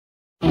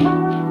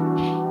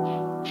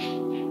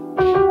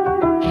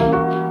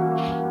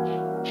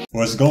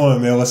What's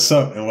going, man? What's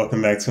up? And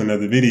welcome back to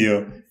another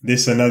video.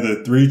 This is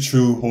another 3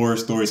 True Horror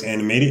Stories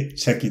animated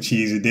Chuck E.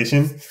 Cheese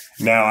edition.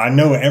 Now, I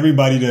know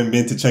everybody done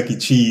been to Chuck E.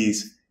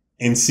 Cheese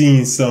and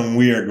seen something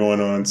weird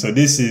going on. So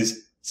this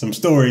is some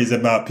stories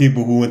about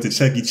people who went to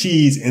Chuck E.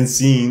 Cheese and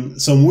seen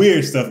some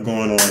weird stuff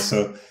going on.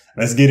 So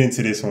let's get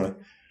into this one.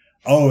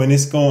 Oh, and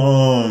it's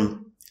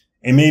going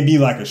it may be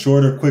like a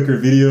shorter, quicker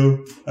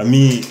video of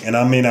me, and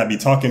I may not be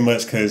talking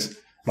much because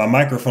my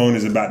microphone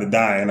is about to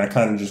die and I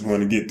kind of just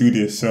want to get through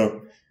this.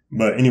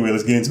 But anyway,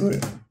 let's get into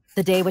it.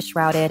 The day was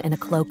shrouded in a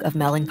cloak of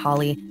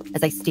melancholy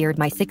as I steered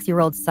my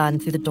 6-year-old son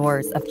through the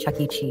doors of Chuck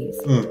E. Cheese.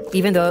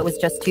 Even though it was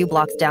just 2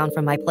 blocks down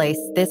from my place,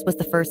 this was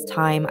the first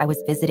time I was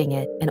visiting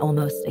it in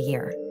almost a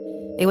year.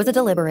 It was a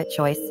deliberate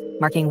choice,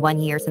 marking 1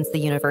 year since the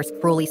universe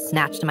cruelly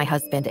snatched my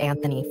husband,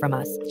 Anthony, from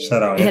us.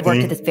 Shout out, He had worked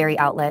Anthony. at this very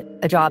outlet,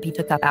 a job he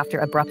took up after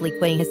abruptly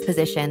quitting his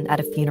position at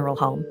a funeral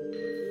home.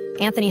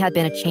 Anthony had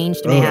been a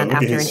changed man look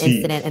at after an his feet.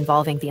 incident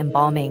involving the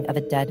embalming of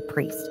a dead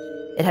priest.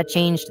 It had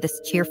changed this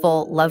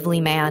cheerful,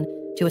 lovely man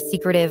to a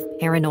secretive,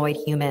 paranoid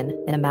human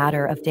in a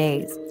matter of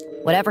days.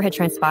 Whatever had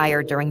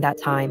transpired during that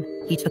time,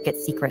 he took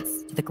its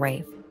secrets to the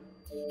grave.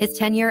 His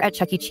tenure at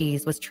Chuck E.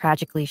 Cheese was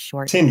tragically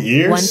short. 10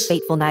 years? One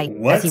fateful night,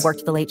 What? as he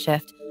worked the late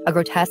shift, a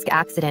grotesque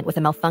accident with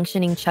a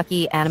malfunctioning Chuck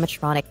E.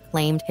 animatronic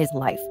claimed his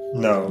life.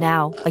 No.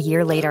 Now, a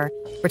year later,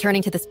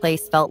 returning to this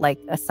place felt like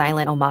a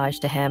silent homage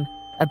to him,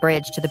 a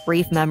bridge to the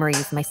brief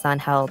memories my son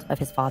held of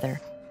his father.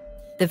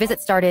 The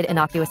visit started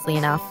innocuously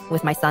enough,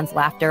 with my son's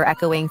laughter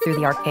echoing through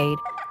the arcade.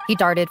 He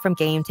darted from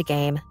game to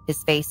game,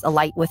 his face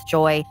alight with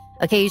joy,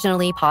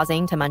 occasionally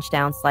pausing to munch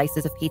down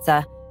slices of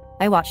pizza.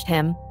 I watched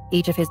him,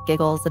 each of his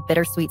giggles a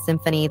bittersweet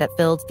symphony that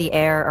filled the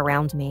air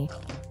around me.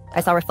 I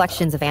saw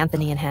reflections of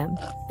Anthony in him,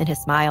 in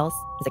his smiles,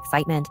 his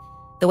excitement,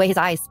 the way his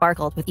eyes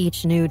sparkled with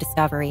each new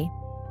discovery.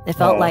 It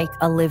felt like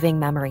a living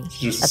memory,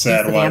 Just a a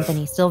sad piece of life.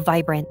 Anthony still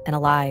vibrant and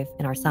alive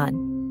in our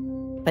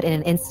son. But in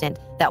an instant,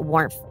 that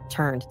warmth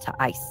turned to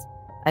ice.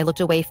 I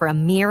looked away for a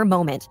mere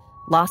moment,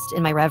 lost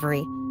in my reverie,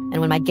 and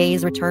when my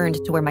gaze returned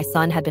to where my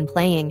son had been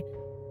playing,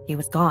 he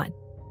was gone.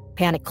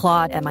 Panic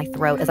clawed at my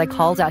throat as I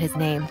called out his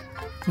name,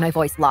 my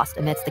voice lost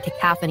amidst the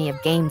cacophony of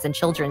games and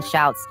children's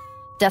shouts.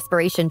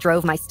 Desperation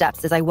drove my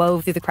steps as I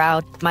wove through the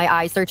crowd, my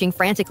eyes searching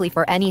frantically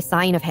for any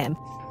sign of him.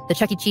 The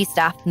Chuck E. Cheese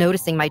staff,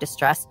 noticing my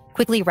distress,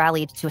 quickly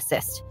rallied to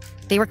assist.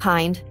 They were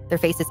kind, their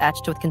faces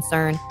etched with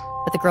concern,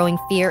 but the growing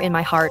fear in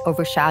my heart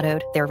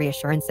overshadowed their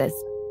reassurances.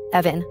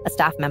 Evan, a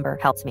staff member,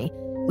 helped me.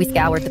 We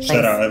scoured the place,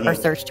 Shout out, Evan. our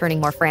search turning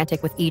more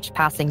frantic with each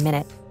passing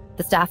minute.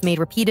 The staff made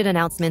repeated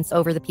announcements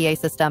over the PA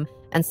system,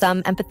 and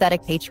some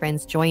empathetic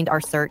patrons joined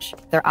our search,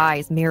 their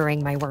eyes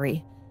mirroring my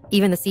worry.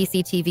 Even the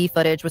CCTV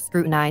footage was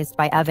scrutinized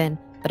by Evan,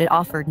 but it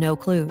offered no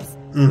clues.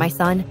 My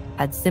son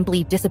had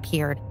simply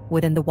disappeared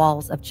within the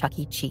walls of Chuck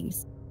E.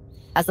 Cheese.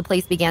 As the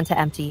place began to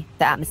empty,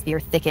 the atmosphere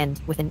thickened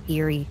with an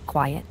eerie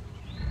quiet.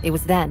 It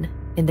was then,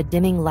 in the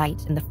dimming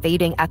light and the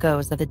fading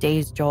echoes of the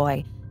day's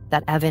joy,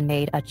 that Evan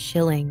made a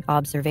chilling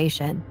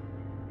observation.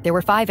 There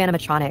were 5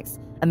 animatronics,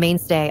 a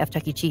mainstay of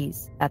Chuck E.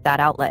 Cheese, at that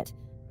outlet.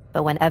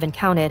 But when Evan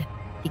counted,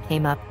 he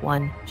came up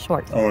 1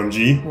 short.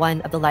 OMG.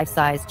 One of the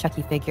life-size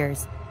Chucky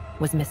figures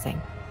was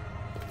missing.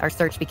 Our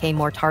search became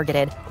more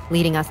targeted,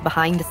 leading us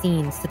behind the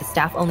scenes to the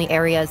staff-only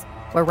areas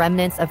where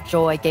remnants of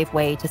joy gave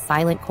way to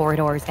silent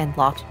corridors and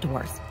locked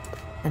doors.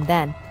 And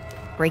then,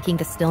 breaking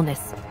the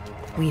stillness,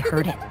 we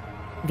heard it.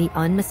 The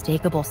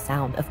unmistakable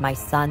sound of my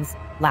son's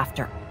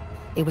laughter.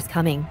 It was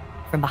coming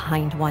from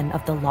behind one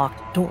of the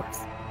locked doors.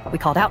 We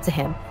called out to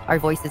him, our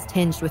voices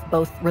tinged with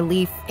both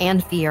relief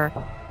and fear.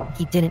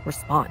 He didn't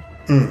respond.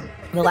 The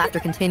laughter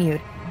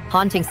continued,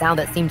 haunting sound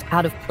that seemed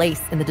out of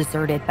place in the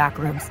deserted back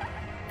rooms.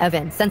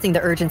 Evan, sensing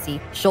the urgency,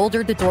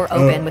 shouldered the door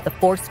open with a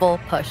forceful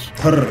push.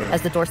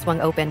 As the door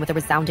swung open with a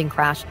resounding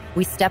crash,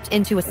 we stepped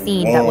into a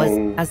scene that was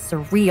as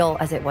surreal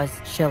as it was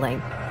chilling.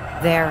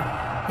 There,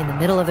 in the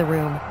middle of the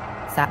room,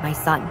 sat my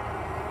son.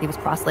 He was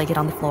cross-legged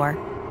on the floor,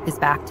 his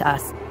back to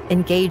us,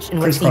 engaged in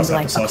what seemed Crisscross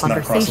like a applesauce,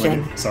 not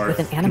conversation cross-legged. Sorry. with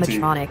an Continue.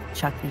 animatronic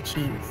Chuck E.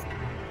 Cheese.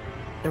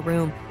 The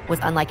room was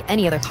unlike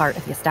any other part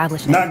of the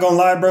establishment. Not gonna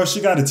lie, bro.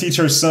 She got to teach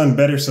her son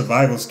better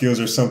survival skills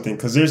or something.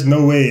 Because there's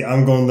no way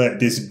I'm gonna let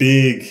this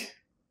big,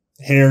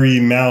 hairy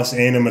mouse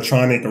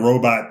animatronic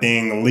robot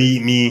thing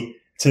lead me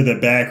to the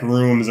back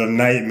rooms of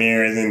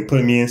nightmares and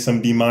put me in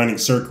some demonic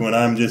circle and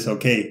I'm just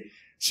okay.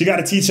 She got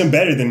to teach him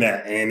better than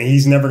that. And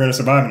he's never gonna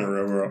survive in the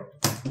real world.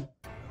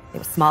 It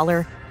was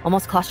smaller,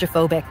 almost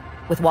claustrophobic,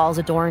 with walls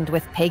adorned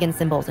with pagan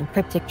symbols and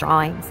cryptic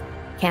drawings.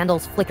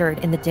 Candles flickered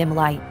in the dim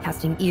light,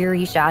 casting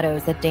eerie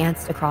shadows that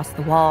danced across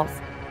the walls.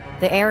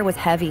 The air was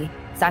heavy,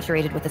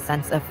 saturated with a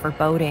sense of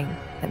foreboding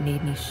that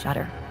made me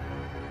shudder.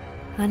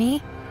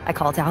 "Honey?" I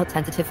called out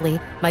tentatively,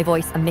 my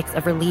voice a mix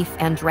of relief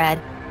and dread.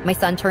 My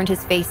son turned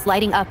his face,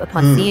 lighting up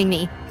upon seeing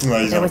me. Well,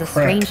 he's There on was a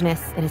crack.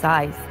 strangeness in his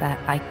eyes that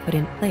I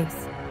couldn't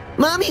place.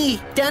 Mommy!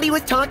 Daddy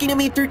was talking to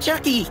me through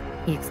Chucky!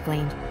 He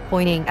exclaimed,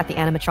 pointing at the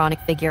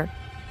animatronic figure.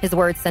 His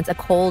words sent a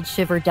cold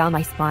shiver down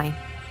my spine.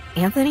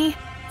 Anthony?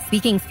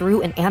 Speaking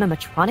through an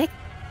animatronic?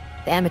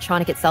 The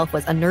animatronic itself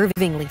was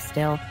unnervingly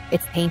still,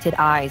 its painted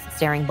eyes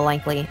staring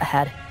blankly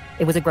ahead.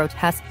 It was a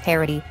grotesque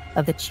parody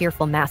of the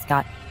cheerful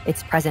mascot,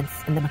 its presence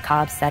in the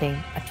macabre setting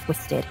a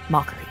twisted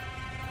mockery.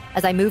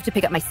 As I moved to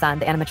pick up my son,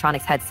 the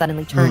animatronic's head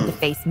suddenly turned to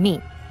face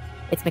me.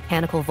 Its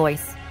mechanical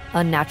voice,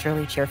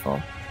 unnaturally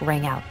cheerful,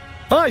 rang out.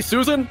 Hi,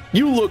 Susan.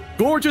 You look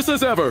gorgeous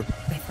as ever.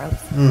 I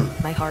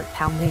froze, my heart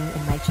pounding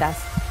in my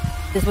chest.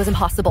 This was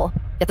impossible,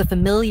 yet the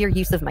familiar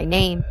use of my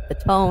name, the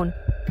tone,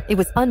 it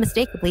was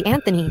unmistakably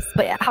Anthony's,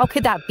 but how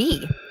could that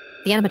be?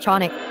 The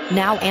animatronic,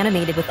 now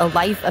animated with a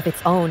life of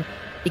its own,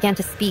 began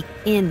to speak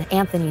in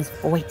Anthony's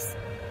voice.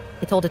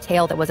 It told a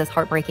tale that was as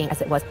heartbreaking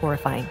as it was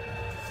horrifying.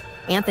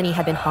 Anthony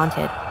had been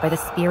haunted by the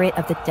spirit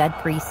of the dead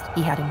priest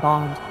he had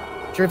embalmed,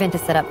 driven to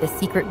set up this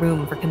secret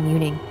room for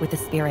communing with the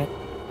spirit.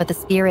 But the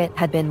spirit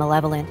had been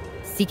malevolent,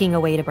 seeking a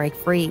way to break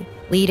free,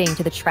 leading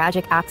to the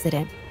tragic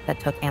accident that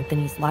took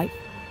Anthony's life.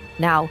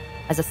 Now,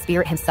 as a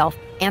spirit himself,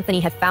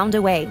 Anthony had found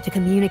a way to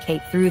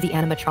communicate through the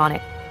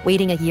animatronic,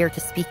 waiting a year to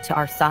speak to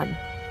our son.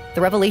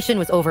 The revelation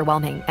was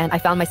overwhelming, and I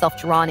found myself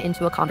drawn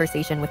into a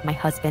conversation with my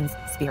husband's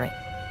spirit.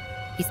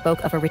 He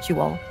spoke of a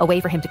ritual, a way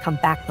for him to come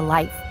back to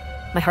life.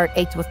 My heart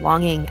ached with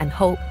longing and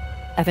hope.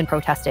 Evan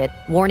protested,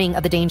 warning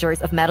of the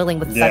dangers of meddling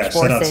with such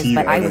forces,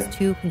 but I was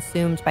too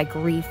consumed by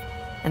grief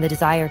and the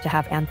desire to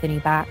have Anthony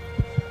back.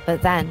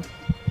 But then,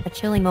 a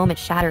chilling moment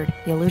shattered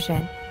the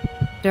illusion.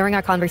 During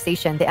our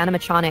conversation, the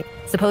animatronic,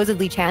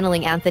 supposedly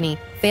channeling Anthony,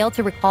 failed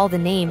to recall the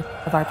name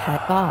of our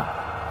pet dog,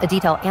 a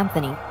detail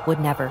Anthony would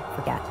never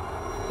forget.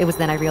 It was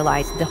then I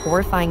realized the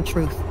horrifying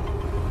truth.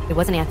 It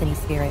wasn't Anthony's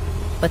spirit,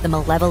 but the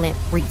malevolent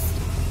priest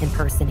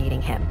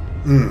impersonating him.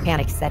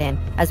 Panic set in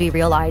as we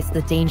realized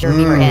the danger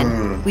we were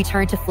in. We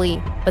turned to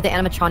flee, but the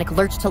animatronic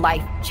lurched to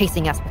life,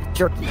 chasing us with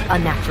jerky,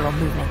 unnatural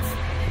movements.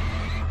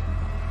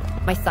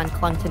 My son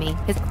clung to me,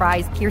 his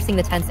cries piercing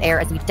the tense air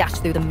as we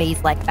dashed through the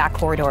maze-like back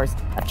corridors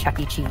of Chuck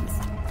E. Cheese.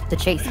 The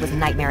chase was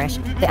nightmarish,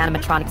 the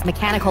animatronic's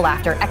mechanical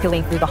laughter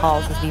echoing through the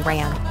halls as we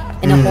ran.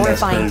 In a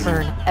horrifying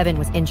turn, Evan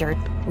was injured,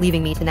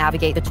 leaving me to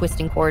navigate the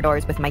twisting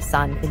corridors with my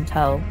son in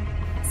tow.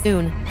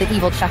 Soon, the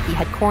evil Chucky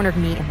had cornered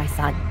me and my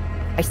son.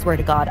 I swear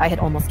to God, I had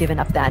almost given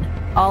up then.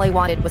 All I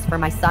wanted was for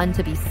my son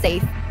to be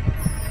safe.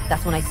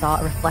 That's when I saw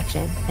a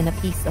reflection in a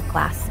piece of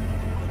glass.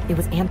 It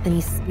was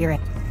Anthony's spirit.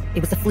 It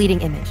was a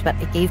fleeting image, but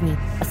it gave me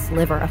a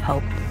sliver of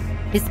hope.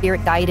 His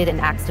spirit guided an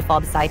axe to fall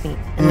beside me,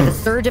 and with a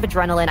surge of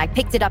adrenaline, I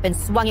picked it up and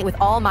swung it with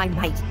all my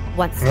might.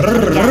 Once, again,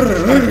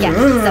 and again,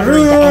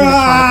 severing the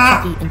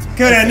animatronic Chucky into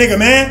Kill that nigga,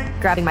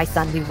 man! Grabbing my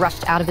son, we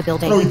rushed out of the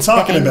building. What are we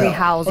talking the angry about?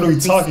 howls What are we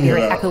of the talking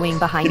spirit about? echoing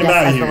behind Get us him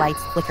outta as here. the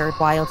lights flickered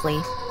wildly.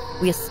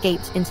 We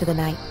escaped into the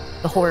night,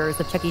 the horrors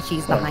of Chuck E.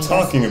 Cheese What are behind we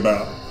talking us.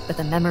 about? But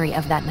the memory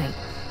of that night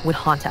would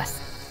haunt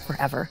us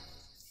forever.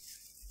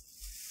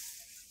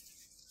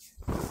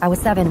 I was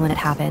 7 when it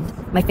happened.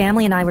 My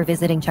family and I were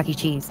visiting Chuck E.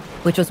 Cheese,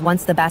 which was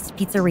once the best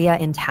pizzeria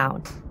in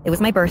town. It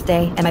was my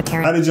birthday, and my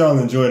parents... How did y'all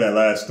enjoy that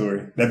last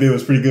story? That bit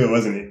was pretty good,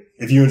 wasn't it?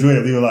 If you enjoyed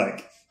it, leave a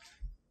like.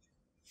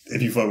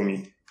 If you fuck with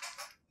me.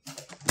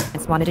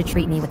 wanted to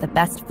treat me with the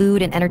best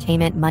food and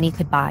entertainment money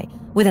could buy,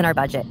 within our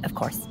budget, of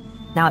course.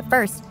 Now, at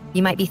first,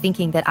 you might be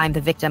thinking that I'm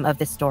the victim of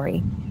this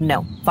story.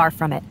 No, far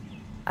from it.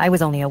 I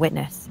was only a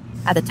witness.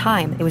 At the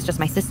time, it was just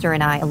my sister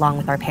and I, along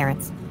with our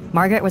parents.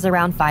 Margaret was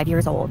around 5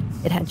 years old.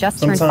 It had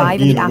just turned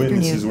 5 in the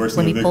afternoon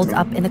when we pulled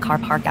up in the car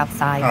park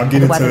outside,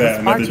 and the weather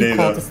was far too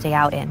cold to stay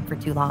out in for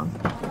too long.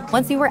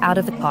 Once we were out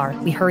of the car,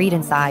 we hurried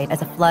inside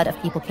as a flood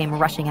of people came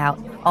rushing out,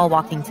 all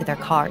walking to their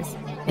cars.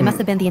 It must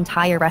have been the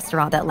entire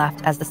restaurant that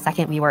left, as the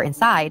second we were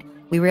inside,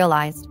 we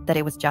realized that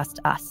it was just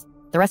us.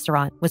 The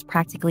restaurant was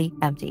practically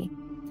empty.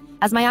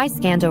 As my eyes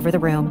scanned over the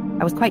room,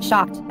 I was quite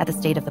shocked at the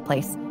state of the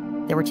place.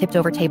 There were tipped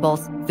over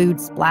tables, food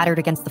splattered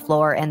against the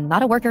floor, and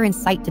not a worker in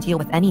sight to deal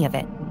with any of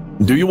it.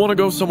 Do you want to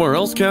go somewhere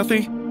else,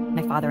 Kathy?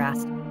 My father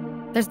asked.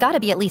 There's got to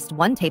be at least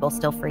one table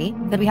still free.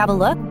 Could we have a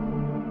look?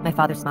 My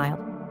father smiled.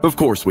 Of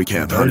course we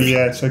can, honey.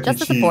 Just as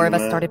the four of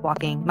us started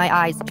walking, my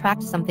eyes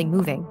tracked something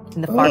moving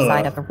in the far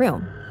side of the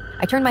room.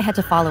 I turned my head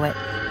to follow it.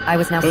 I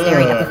was now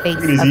staring at the face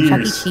of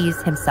Chuck E.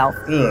 Cheese himself,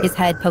 his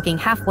head poking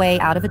halfway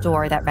out of a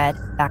door that read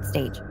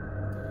backstage.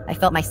 I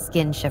felt my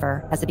skin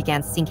shiver as it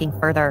began sinking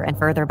further and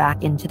further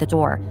back into the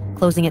door,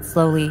 closing it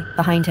slowly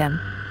behind him.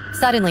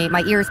 Suddenly,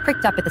 my ears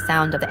pricked up at the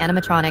sound of the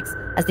animatronics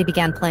as they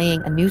began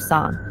playing a new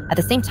song, at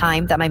the same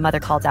time that my mother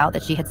called out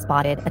that she had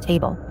spotted a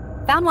table.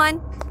 Found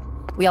one!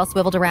 We all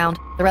swiveled around.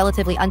 The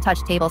relatively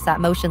untouched table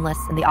sat motionless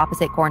in the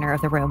opposite corner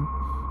of the room.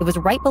 It was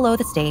right below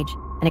the stage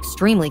and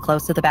extremely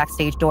close to the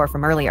backstage door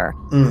from earlier.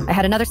 I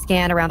had another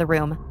scan around the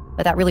room,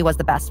 but that really was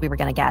the best we were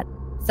going to get.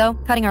 So,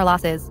 cutting our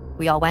losses,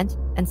 we all went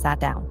and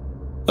sat down.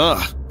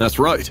 Ah, that's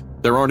right.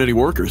 There aren't any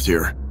workers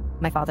here.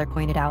 My father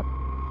pointed out.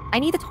 I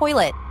need the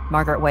toilet,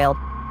 Margaret wailed.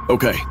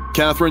 Okay,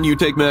 Catherine, you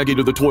take Maggie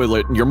to the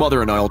toilet, and your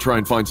mother and I'll try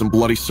and find some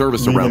bloody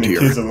service around here.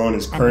 Kids alone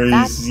is crazy. And with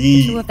that,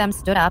 the two of them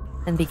stood up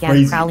and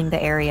began prowling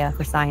the area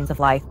for signs of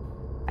life.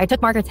 I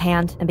took Margaret's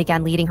hand and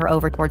began leading her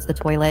over towards the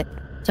toilet.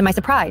 To my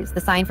surprise,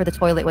 the sign for the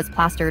toilet was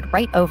plastered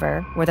right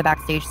over where the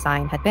backstage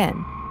sign had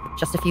been.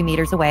 Just a few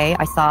meters away,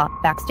 I saw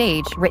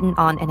backstage written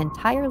on an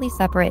entirely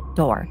separate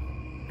door.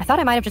 I thought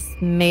I might have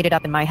just made it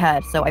up in my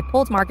head, so I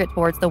pulled Margaret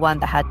towards the one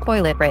that had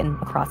toilet written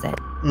across it.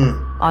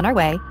 On our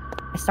way,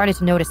 I started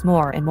to notice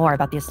more and more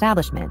about the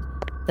establishment.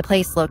 The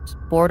place looked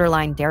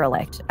borderline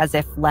derelict, as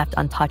if left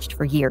untouched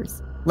for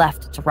years,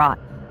 left to rot.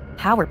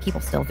 How were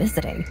people still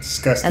visiting?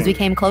 Disgusting. As we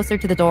came closer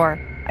to the door,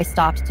 I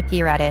stopped to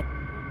peer at it.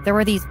 There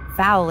were these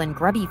foul and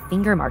grubby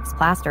finger marks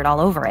plastered all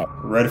over it.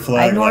 Red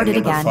flag, I ignored like it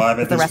again. 5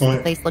 If at the this rest of the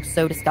point. place looked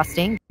so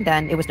disgusting,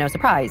 then it was no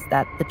surprise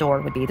that the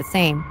door would be the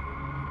same.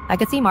 I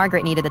could see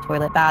Margaret needed the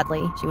toilet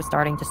badly. She was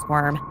starting to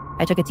squirm.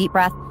 I took a deep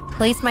breath,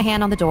 placed my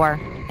hand on the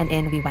door, and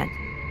in we went.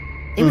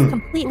 It was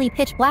completely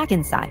pitch black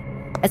inside.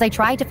 As I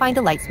tried to find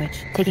a light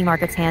switch, taking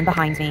Margaret's hand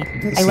behind me,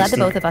 I led the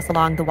both of us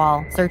along the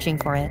wall, searching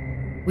for it.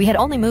 We had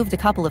only moved a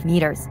couple of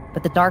meters,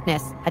 but the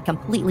darkness had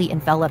completely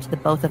enveloped the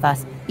both of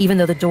us, even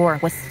though the door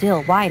was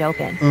still wide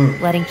open,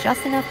 letting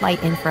just enough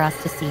light in for us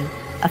to see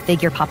a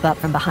figure pop up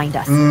from behind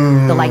us.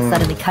 The light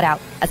suddenly cut out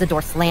as the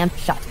door slammed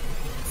shut.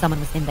 Someone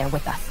was in there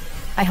with us.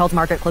 I held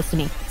Margaret close to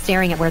me,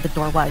 staring at where the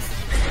door was.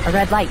 A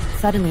red light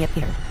suddenly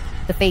appeared.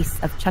 The face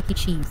of Chuck E.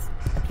 Cheese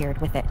appeared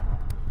with it.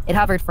 It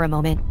hovered for a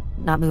moment,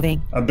 not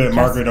moving. I bet just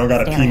Margaret don't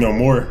gotta pee staring. no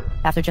more.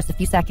 After just a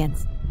few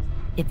seconds,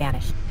 it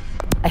vanished.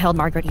 I held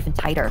Margaret even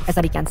tighter as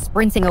I began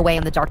sprinting away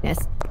in the darkness.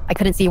 I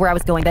couldn't see where I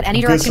was going, but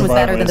any Good direction was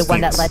better than the one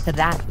that survival led to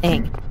that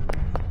thing.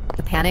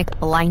 The panic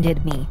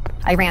blinded me.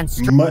 I ran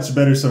Much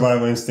better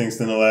survival instincts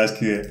than the last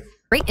kid.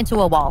 straight into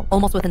a wall,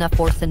 almost with enough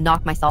force to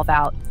knock myself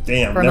out.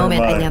 Damn, For a never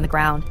moment, I mind. lay on the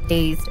ground,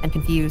 dazed and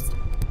confused.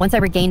 Once I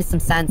regained some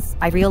sense,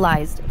 I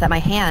realized that my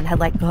hand had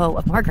let go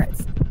of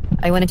Margaret's.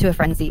 I went into a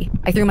frenzy.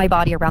 I threw my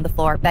body around the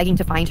floor, begging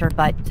to find her,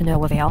 but to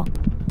no avail.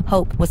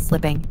 Hope was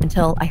slipping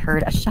until I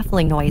heard a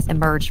shuffling noise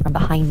emerge from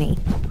behind me,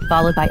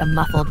 followed by a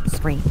muffled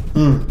scream.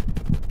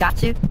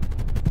 Got you?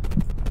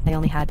 I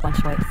only had one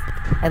choice.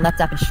 I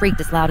leapt up and shrieked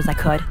as loud as I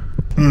could.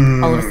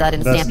 All of a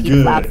sudden, a That's stampede of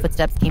good. loud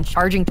footsteps came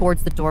charging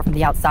towards the door from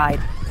the outside.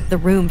 The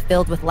room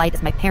filled with light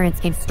as my parents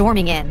came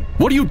storming in.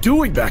 What are you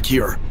doing back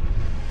here?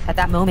 At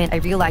that moment, I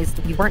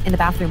realized we weren't in the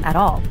bathroom at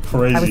all.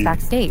 Crazy. I was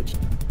backstage.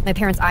 My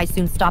parents' eyes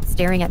soon stopped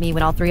staring at me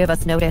when all three of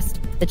us noticed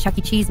the Chuck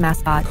E. Cheese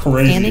mascot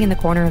Crazy. standing in the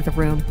corner of the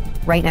room,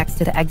 right next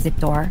to the exit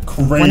door.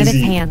 Crazy. One of its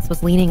hands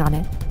was leaning on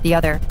it. The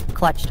other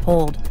clutched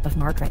hold of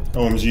Margaret.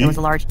 OMG. There was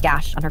a large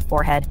gash on her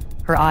forehead.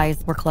 Her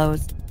eyes were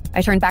closed.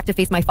 I turned back to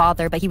face my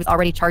father, but he was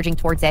already charging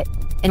towards it.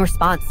 In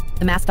response,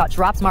 the mascot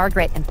dropped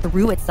Margaret and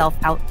threw itself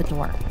out the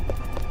door.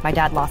 My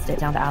dad lost it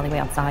down the alleyway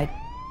outside.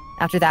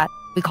 After that,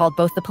 we called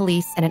both the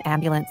police and an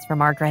ambulance for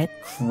Margaret.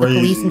 The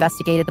police Crazy.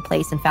 investigated the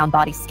place and found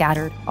bodies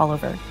scattered all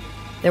over.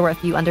 There were a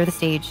few under the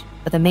stage,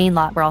 but the main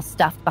lot were all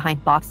stuffed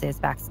behind boxes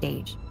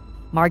backstage.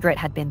 Margaret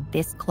had been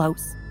this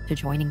close to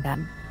joining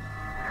them.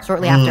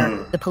 Shortly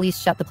after, the police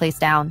shut the place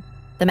down.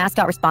 The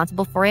mascot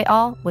responsible for it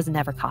all was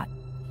never caught.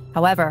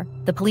 However,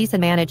 the police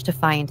had managed to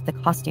find the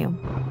costume.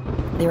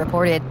 They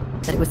reported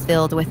that it was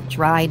filled with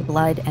dried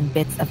blood and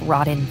bits of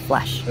rotten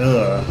flesh.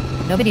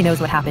 Ugh. Nobody knows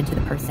what happened to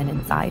the person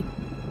inside.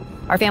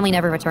 Our family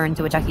never returned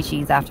to a Chuck E.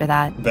 Cheese after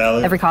that.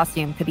 Valid. Every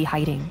costume could be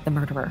hiding the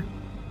murderer.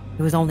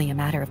 It was only a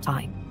matter of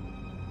time.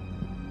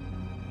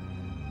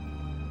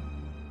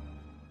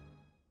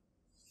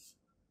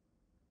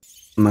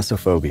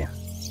 Messophobia.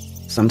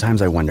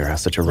 Sometimes I wonder how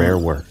such a rare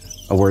word,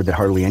 a word that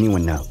hardly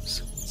anyone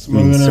knows,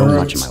 Smoking means so the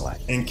much in rats my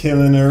life. and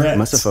killing the rats.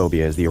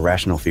 Messophobia is the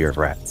irrational fear of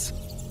rats.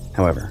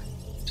 However,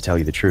 to tell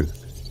you the truth,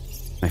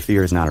 my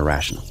fear is not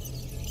irrational.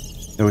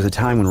 There was a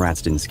time when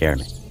rats didn't scare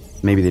me.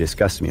 Maybe they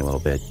disgusted me a little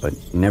bit, but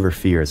never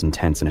fear as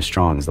intense and as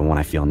strong as the one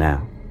I feel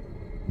now.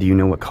 Do you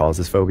know what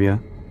causes phobia?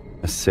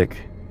 A sick,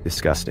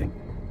 disgusting,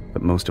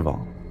 but most of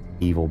all,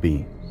 evil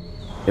being.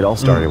 It all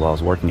started while I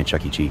was working at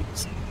Chuck E.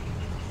 Cheese.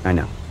 I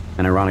know,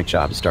 an ironic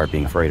job to start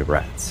being afraid of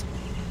rats.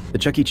 The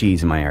Chuck E.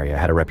 Cheese in my area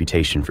had a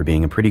reputation for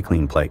being a pretty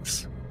clean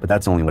place, but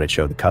that's only what it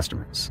showed the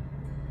customers.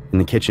 In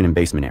the kitchen and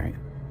basement area,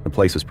 the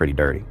place was pretty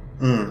dirty.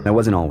 That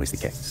wasn't always the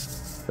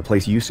case. The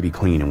place used to be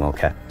clean and well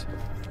kept.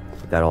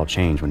 But that all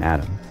changed when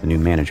Adam, the new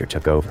manager,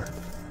 took over.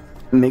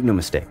 Make no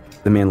mistake,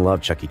 the man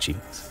loved Chuck E.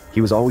 Cheese. He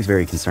was always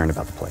very concerned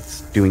about the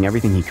place, doing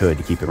everything he could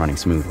to keep it running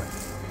smoothly.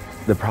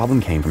 The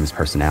problem came from his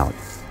personality.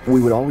 We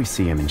would always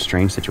see him in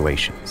strange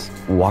situations,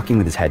 walking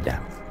with his head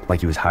down, like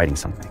he was hiding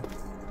something.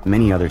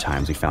 Many other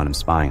times we found him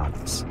spying on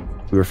us.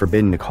 We were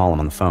forbidden to call him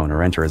on the phone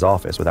or enter his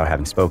office without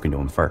having spoken to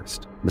him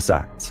first.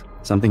 Besides,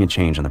 something had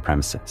changed on the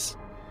premises.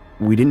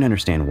 We didn't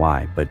understand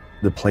why, but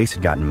the place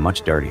had gotten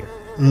much dirtier.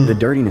 The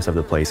dirtiness of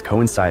the place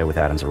coincided with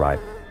Adam's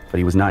arrival, but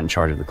he was not in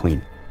charge of the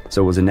cleaning,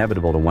 so it was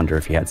inevitable to wonder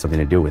if he had something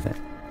to do with it.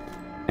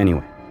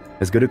 Anyway,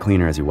 as good a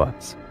cleaner as he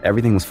was,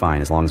 everything was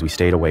fine as long as we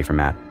stayed away from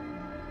Adam.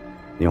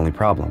 The only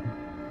problem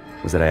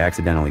was that I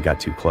accidentally got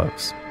too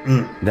close.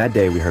 That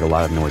day we heard a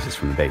lot of noises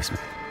from the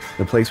basement.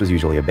 The place was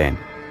usually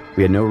abandoned.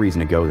 We had no reason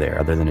to go there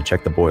other than to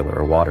check the boiler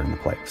or water in the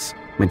place.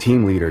 My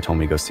team leader told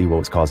me to go see what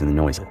was causing the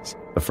noises,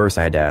 but first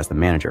I had to ask the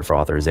manager for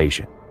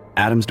authorization.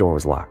 Adam's door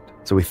was locked,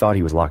 so we thought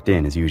he was locked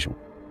in as usual.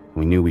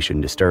 We knew we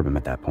shouldn't disturb him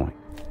at that point.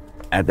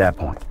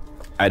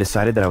 I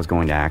decided that I was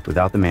going to act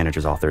without the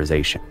manager's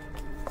authorization.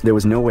 There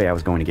was no way I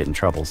was going to get in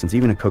trouble, since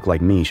even a cook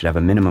like me should have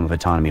a minimum of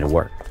autonomy to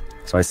work.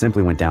 So I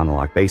simply went down the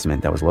locked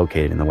basement that was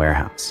located in the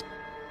warehouse.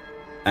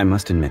 I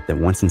must admit that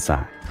once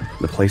inside,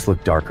 the place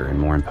looked darker and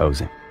more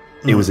imposing.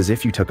 It was as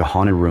if you took a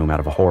haunted room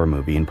out of a horror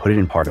movie and put it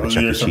in part of a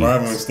Chuck E.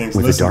 Cheese,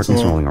 with the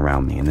darkness rolling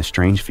around me and the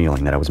strange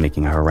feeling that I was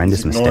making a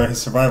horrendous mistake.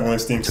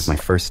 I took my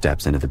first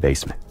steps into the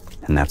basement,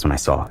 and that's when I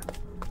saw it.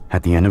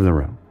 At the end of the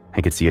room, I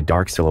could see a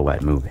dark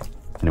silhouette moving,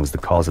 and it was the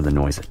cause of the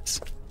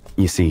noises.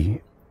 You see,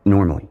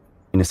 normally,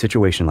 in a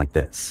situation like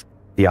this,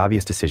 the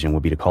obvious decision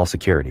would be to call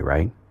security,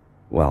 right?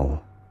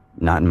 Well,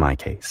 not in my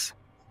case.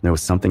 There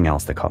was something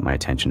else that caught my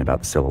attention about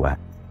the silhouette.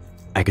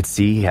 I could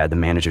see he had the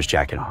manager's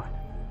jacket on.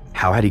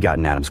 How had he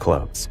gotten Adam's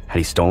clothes? Had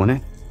he stolen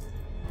it?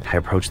 I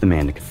approached the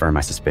man to confirm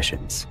my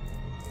suspicions.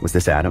 Was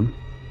this Adam?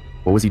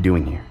 What was he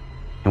doing here?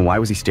 And why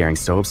was he staring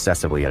so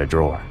obsessively at a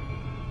drawer?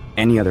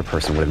 Any other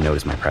person would have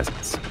noticed my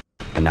presence,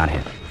 but not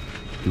him.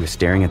 He was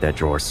staring at that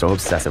drawer so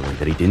obsessively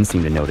that he didn't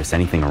seem to notice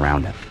anything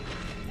around him.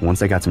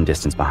 Once I got some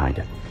distance behind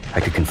him,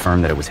 I could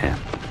confirm that it was him.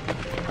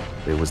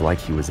 It was like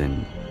he was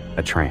in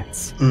a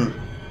trance.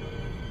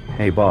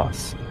 Hey,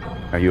 boss,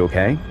 are you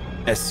okay?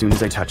 As soon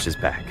as I touched his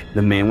back,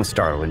 the man was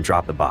startled and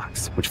dropped the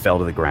box, which fell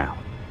to the ground.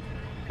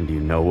 And do you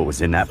know what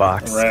was in that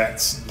box?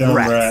 Rats. Dumb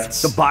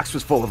rats. The box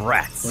was full of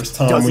rats.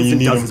 Dozens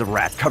and dozens of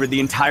rats covered the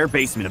entire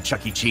basement of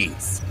Chuck E.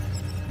 Cheese.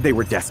 They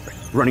were desperate,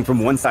 running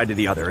from one side to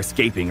the other,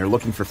 escaping or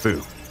looking for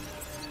food.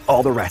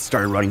 All the rats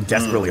started running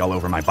desperately all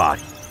over my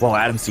body, while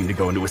Adam seemed to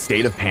go into a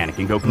state of panic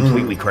and go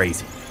completely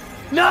crazy.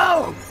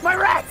 No! My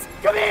rats!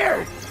 Come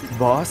here!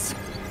 Boss?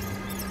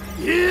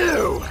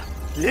 You!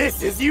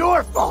 This is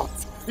your fault!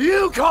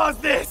 You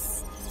caused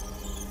this!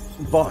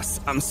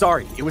 Boss, I'm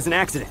sorry. It was an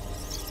accident.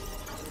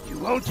 You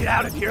won't get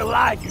out of here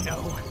alive, you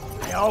know.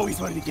 I always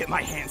wanted to get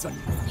my hands on you.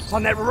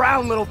 On that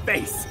round little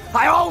face.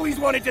 I always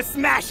wanted to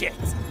smash it!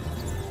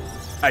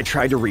 I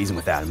tried to reason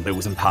with Adam, but it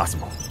was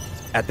impossible.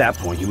 At that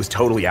point, he was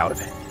totally out of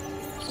it.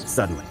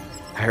 Suddenly,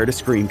 I heard a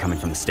scream coming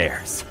from the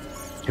stairs.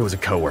 It was a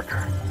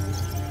coworker.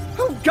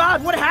 Oh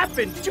God, what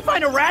happened? Did you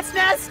find a rat's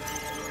nest?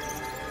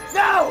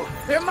 No!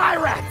 They're my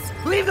rats!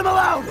 Leave them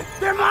alone!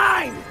 They're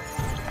mine!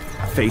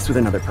 Faced with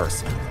another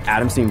person,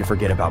 Adam seemed to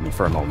forget about me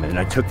for a moment, and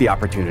I took the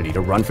opportunity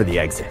to run for the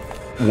exit.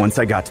 Once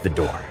I got to the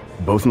door,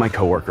 both my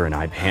coworker and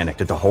I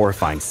panicked at the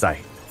horrifying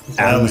sight.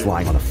 Adam was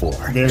lying on the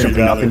floor,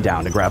 jumping up and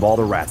down to grab all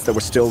the rats that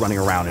were still running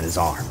around in his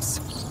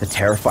arms. The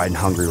terrified and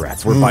hungry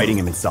rats were biting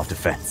him in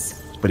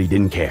self-defense, but he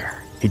didn't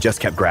care. He just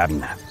kept grabbing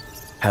them.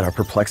 At our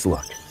perplexed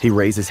look, he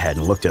raised his head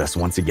and looked at us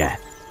once again.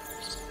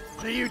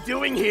 What are you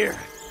doing here?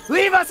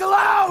 Leave us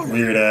alone!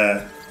 Weird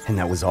And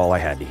that was all I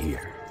had to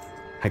hear.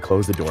 I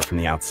closed the door from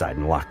the outside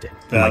and locked it,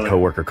 and my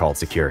coworker called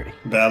security.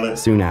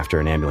 Soon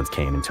after, an ambulance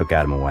came and took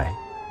Adam away.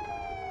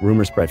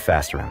 Rumors spread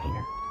fast around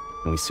here,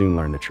 and we soon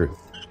learned the truth.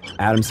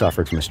 Adam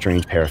suffered from a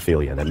strange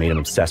paraphilia that made him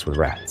obsessed with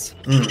rats.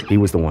 He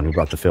was the one who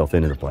brought the filth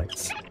into the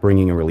place,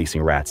 bringing and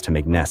releasing rats to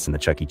make nests in the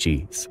Chuck E.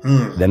 Cheese,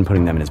 then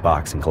putting them in his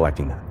box and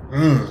collecting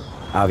them.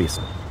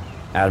 Obviously,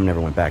 Adam never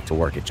went back to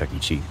work at Chuck E.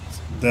 Cheese.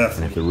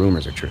 And if the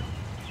rumors are true,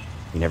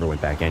 he never went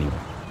back anyway,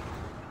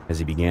 as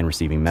he began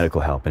receiving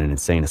medical help in an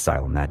insane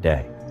asylum that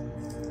day.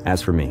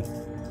 As for me,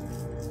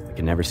 I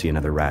could never see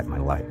another rat in my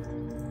life.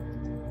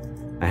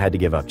 I had to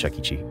give up Chuck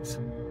E. Cheese,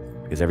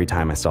 because every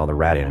time I saw the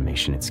rat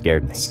animation, it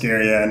scared me.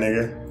 Scary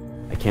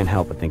nigga. I can't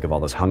help but think of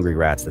all those hungry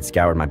rats that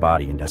scoured my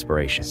body in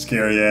desperation,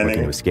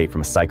 looking to escape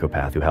from a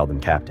psychopath who held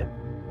them captive.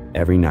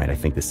 Every night I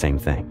think the same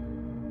thing.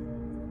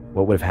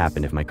 What would have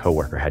happened if my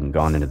coworker hadn't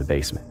gone into the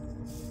basement?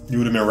 You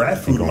would have been rat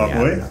food, my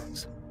boy.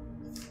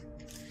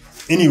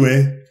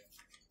 Anyway,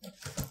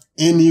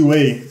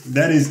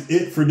 that is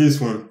it for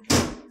this one.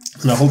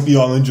 And I hope you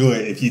all enjoy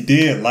it. If you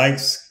did,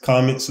 likes,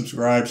 comment,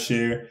 subscribe,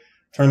 share,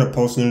 turn the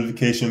post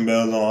notification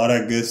bells on, all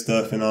that good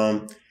stuff.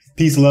 And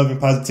peace, love, and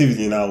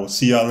positivity. And I will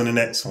see y'all in the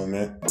next one,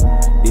 man.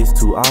 It's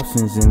two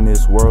options in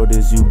this world.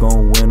 Is you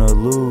gon' win or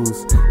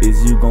lose?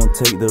 Is you gon'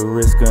 take the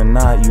risk or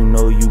not? You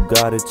know you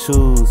gotta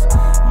choose.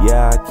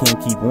 Yeah, I can't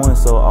keep one,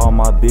 so all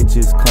my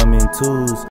bitches come in twos.